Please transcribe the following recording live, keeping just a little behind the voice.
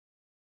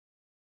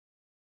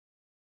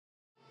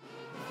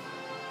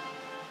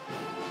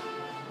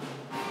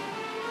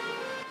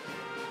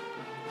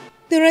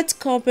The red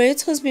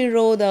carpet has been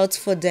rolled out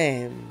for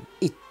them.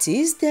 It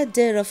is their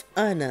day of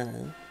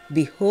honor.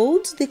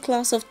 Behold the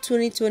class of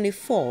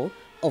 2024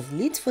 of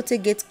Lead-Forte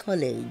Gate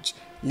College,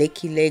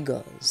 Lekki,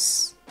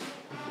 Lagos.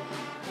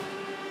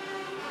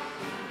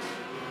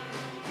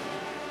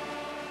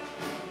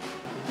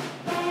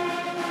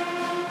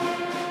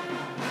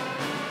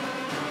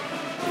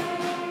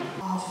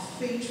 Our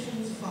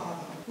faithful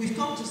Father, we've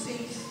come to say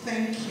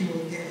thank you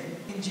again,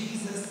 in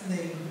Jesus'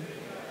 name.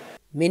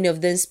 Many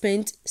of them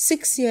spent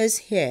 6 years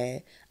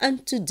here,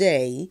 and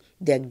today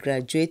they are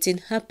graduating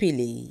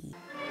happily.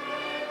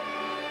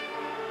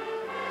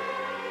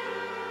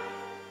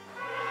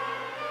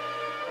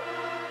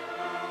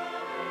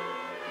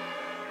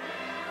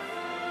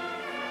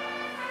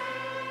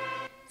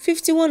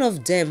 "51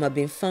 of them have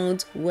been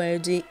found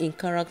worthy in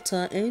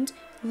character and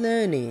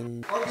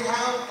learning." On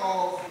behalf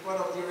of the Board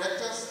of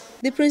Directors,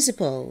 The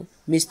principal,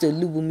 Mr.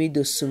 Olubunmi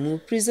Dosunmu,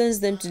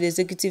 presents them to the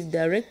executive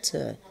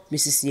director,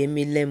 Mrs.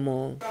 Yemi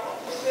Lemo. I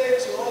want to say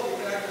to all the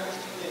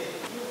graduates today,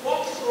 you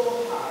worked so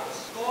hard.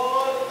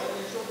 God has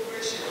been so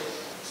gracious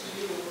to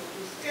you.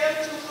 You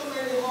scaled through so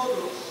many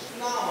hurdles.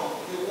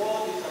 Now the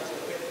world is at your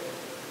feet.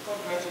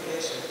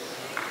 Congratulations.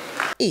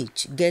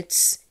 Each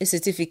gets a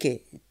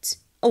certificate.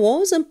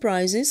 Awards and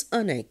prizes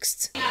are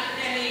next.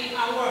 Academic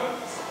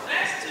awards.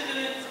 Best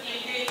student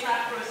in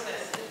data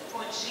processing,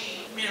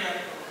 Kochi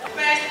Miracle.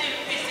 Best in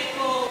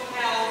physical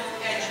health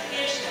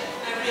education,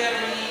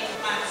 Ariari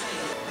Mati.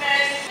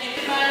 Best in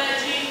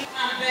biology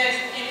and best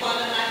in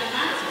modern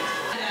mathematics,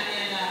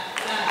 Daniela.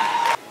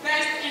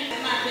 Best in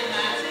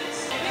mathematics,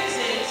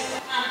 physics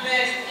and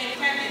best in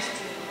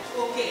chemistry.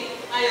 Okay,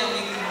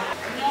 Ayomi.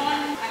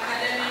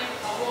 Non-academic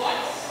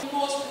awards.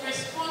 Most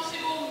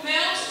responsible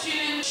male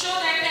student, show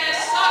that there's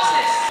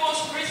success.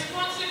 Most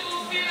responsible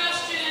female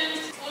student,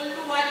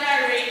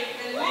 Oluwadare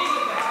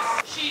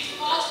Elizabeth. She's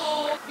also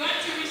going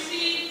to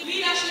receive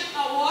leadership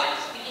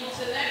awards,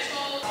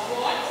 intellectual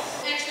awards,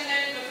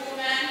 excellent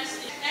performance,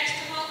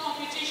 external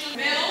competition.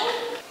 Male,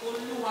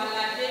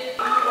 Oluwalade.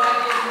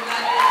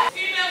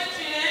 Female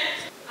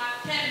student,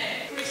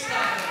 Akeme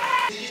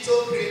Christopher. Digital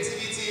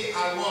Creativity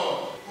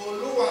Award,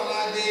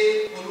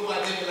 Oluwalade.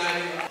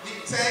 The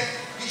Tech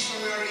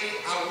Visionary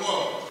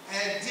Award,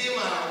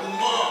 Edima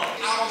Umar.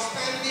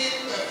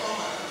 Outstanding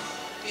performance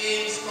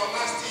in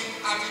Scholastic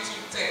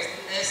Aptitude Test,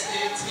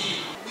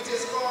 SAT, with a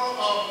score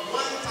of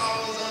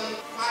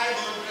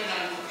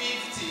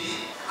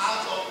 1,550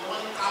 out of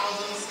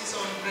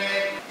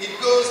 1,600. It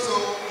goes to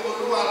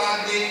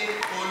Oluwalade.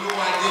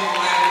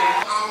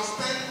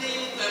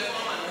 Outstanding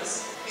performance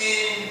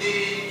in the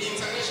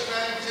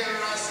International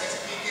General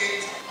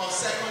Certificate of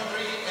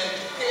Secondary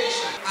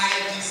Education,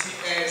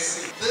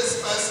 IGCSE.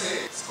 This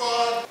person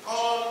scored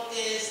all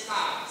A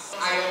stars.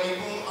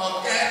 Ayomibun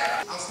Oke,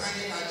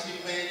 outstanding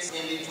achievements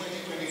in the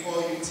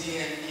 2024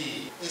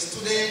 UTME. A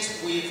student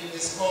with a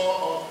score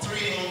of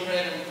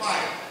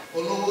 305.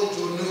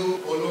 Olowojolu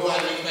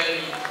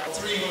Oluwanifemi,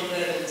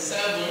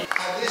 307.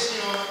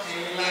 Addition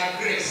Enila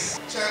Grace,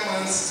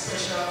 Chairman's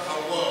Special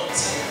Award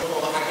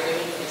for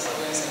Academic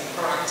Excellence and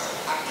Character.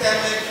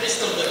 Akeme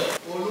Christopher,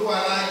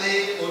 Oluwalade.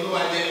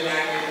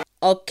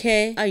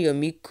 Oke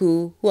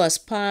Ayomiku, who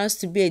aspires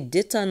to be a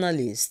data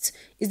analyst,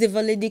 is the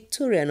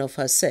valedictorian of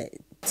her set.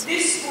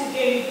 This school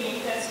gave me the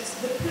impetus,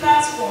 the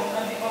platform,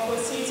 and the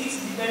opportunity to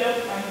develop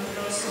and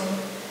blossom.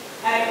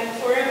 I will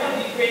forever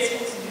be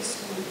grateful to this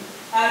school,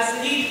 as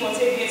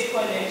Lead-Forte Gate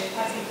College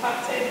has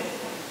impacted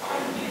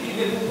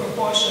unbelievable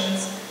proportions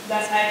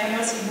that I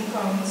cannot even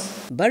count.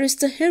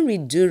 Barrister Henry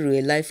Duru,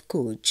 a life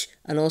coach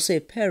and also a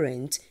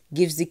parent,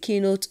 gives the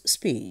keynote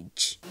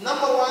speech.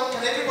 Number one,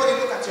 can everybody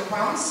look at your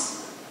palms?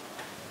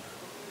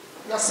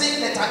 You are seeing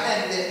letter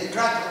N, the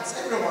graduates,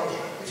 everyone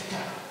here, if you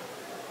can.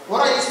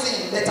 What are you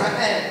seeing? Letter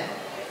N.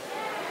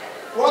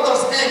 What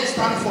does N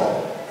stand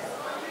for?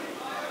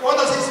 What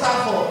does it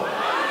stand for?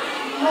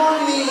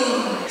 Money.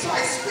 So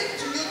I speak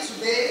to you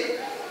today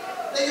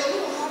that you're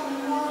going to have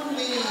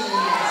money.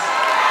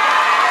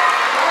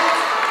 Right?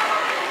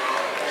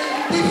 In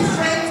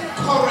different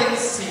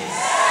currencies.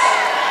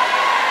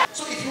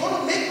 So if you want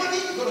to make money,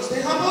 you've got to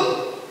stay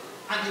humble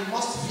and you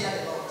must fear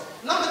the Lord.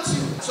 Number two,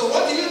 so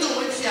what do you do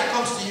when fear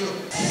comes to you?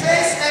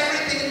 Face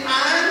everything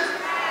and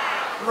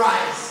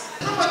rise.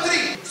 Number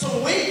three, so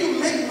when you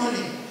make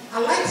money, I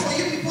like for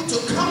you people to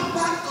come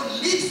back to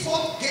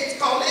Lead-Forte Gate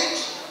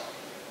College.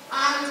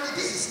 And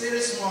this is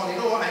very small, you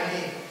know what I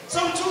mean?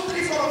 Some 2,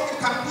 3, 4 of you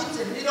can put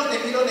 $1 million, $4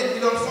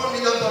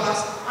 million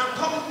and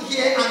come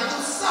here and do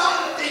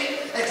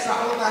something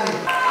extraordinary.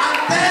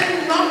 And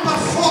then number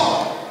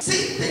four,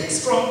 see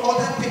things from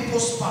other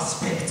people's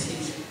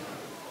perspective.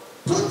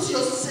 Put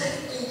yourself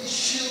in the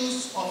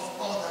shoes of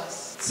others.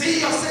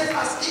 See yourself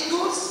as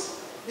eagles,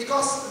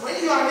 because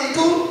when you are an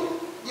eagle,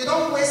 you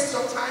don't waste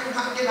your time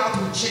hanging out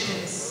with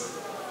chickens,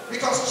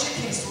 because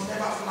chickens will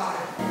never fly.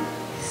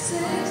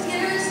 6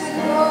 years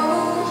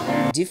ago.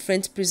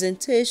 Different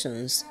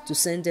presentations to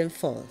send them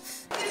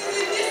forth. It is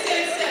in this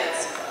same set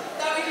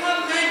that we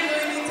have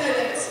mind-blowing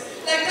intellects,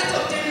 like that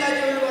of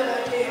Daniela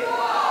Oluwadare.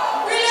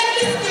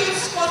 Brilliantly skilled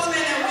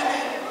sportsmen and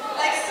women,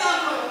 like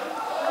Sam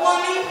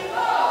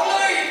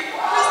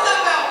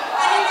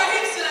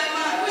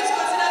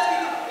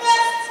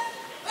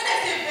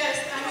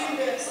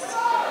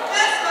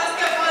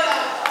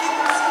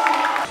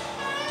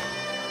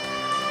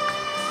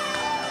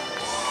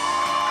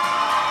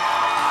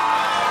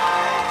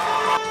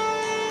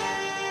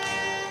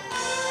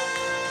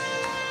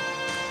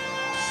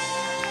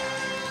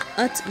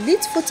At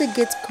Lead-Forte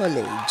Gate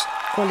College,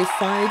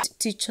 qualified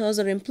teachers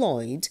are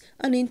employed,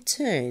 and in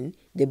turn,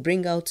 they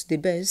bring out the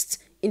best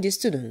in the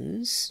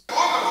students. All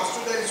our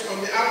students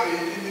on the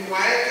average in the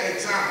WAEC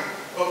exam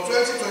of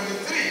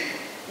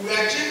 2023, we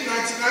achieved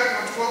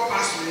 99.4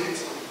 pass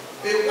rate,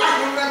 a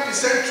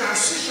 100%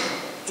 transition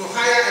to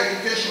higher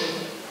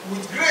education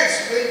with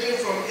grades ranging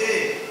from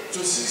A to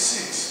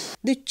C6.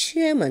 The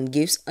chairman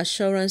gives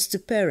assurance to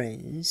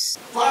parents.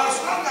 For as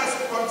long as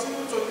you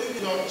continue to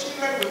leave your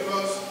children with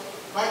us,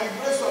 by the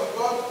grace of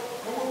God,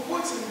 we will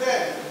put in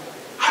them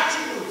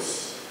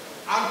attributes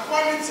and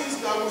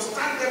qualities that will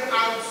stand them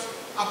out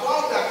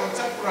above their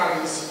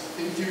contemporaries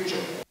in future.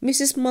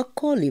 Mrs.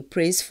 Macaulay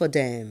prays for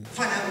them.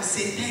 Father, we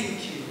say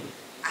thank you.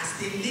 As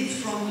they live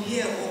from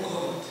here, oh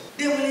God,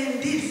 they will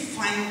indeed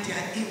find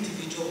their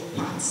individual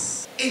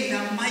paths. In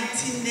the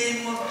mighty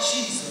name of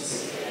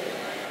Jesus.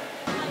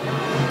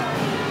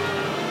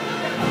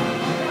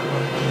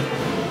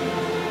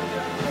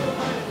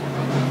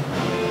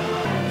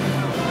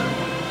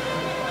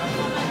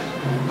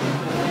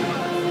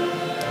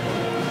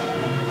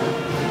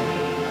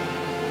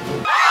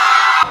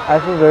 I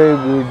feel very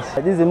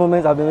good. This is a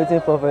moment I've been waiting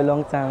for a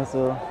long time,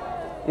 so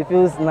it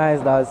feels nice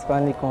that it's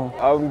finally come.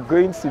 I'm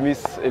going to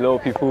miss a lot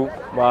of people,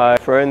 my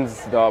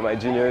friends that are my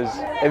juniors,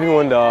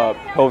 everyone that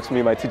helped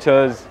me, my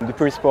teachers, the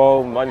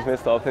principal, management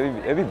staff,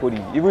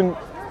 everybody, even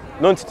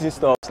non-teaching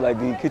staff like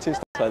the kitchen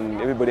staff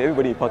and everybody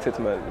impacted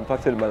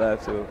my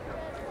life, so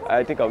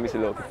I think I'll miss a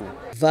lot of people.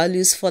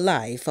 Values for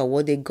life are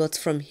what they got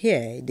from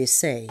here, they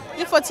say.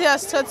 Lead-Forte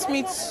has taught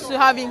me to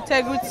have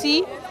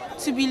integrity,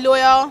 to be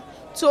loyal,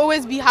 to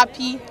always be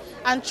happy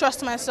and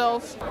trust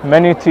myself.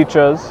 Many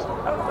teachers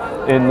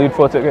in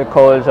Lead-Forte Gate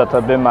College that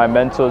have been my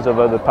mentors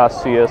over the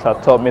past 2 years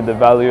have taught me the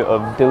value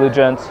of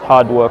diligence,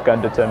 hard work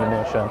and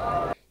determination.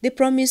 They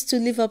promise to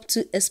live up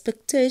to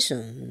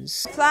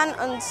expectations. Plan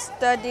on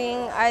studying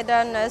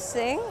either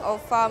nursing or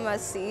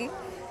pharmacy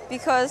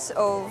because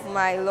of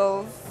my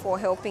love for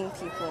helping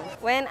people.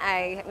 When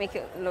I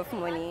make enough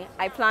money,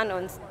 I plan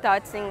on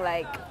starting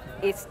like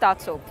a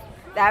startup.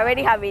 I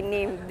already have a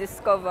name,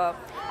 Discover.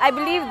 I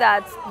believe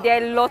that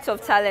there are lots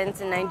of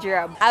talent in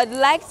Nigeria. I'd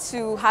like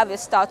to have a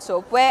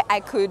startup where I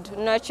could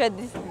nurture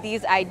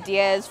these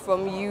ideas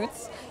from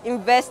youths,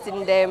 invest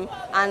in them,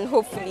 and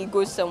hopefully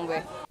go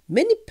somewhere.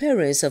 Many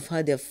parents have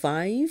had their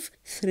 5,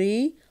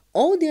 3,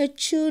 or their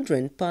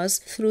children pass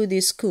through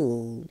this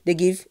school. They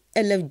give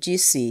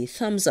LFGC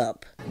thumbs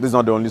up. This is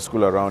not the only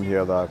school around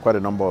here. There are quite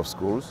a number of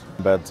schools,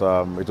 but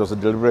it was a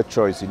deliberate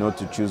choice,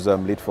 to choose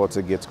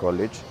Lead-Forte Gate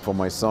College for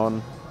my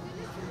son,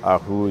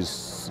 who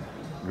is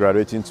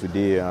graduating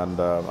today, and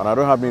I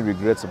don't have any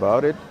regrets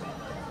about it.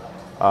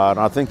 And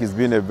I think it's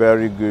been a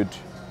very good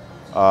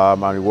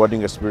and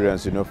rewarding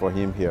experience, for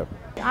him here.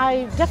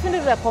 I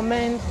definitely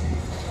recommend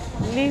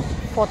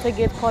Lead-Forte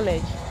Gate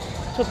College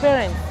to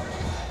parents.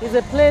 It's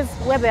a place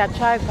where their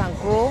child can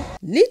grow.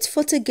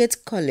 Lead-Forte Gate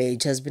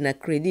College has been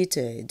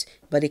accredited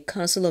by the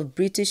Council of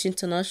British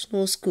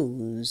International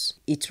Schools.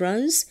 It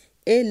runs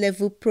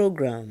A-level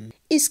program.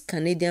 Its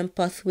Canadian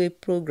Pathway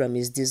program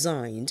is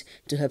designed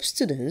to help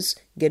students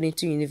get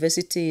into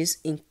universities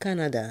in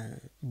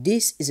Canada.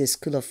 This is a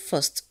school of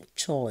first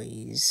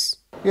choice.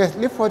 Yes,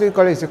 Lead-Forte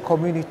College is a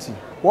community.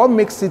 What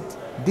makes it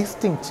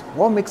distinct,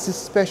 what makes it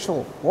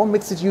special, what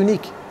makes it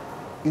unique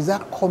is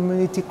that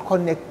community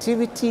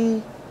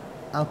connectivity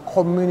and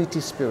community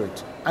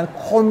spirit and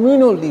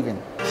communal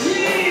living.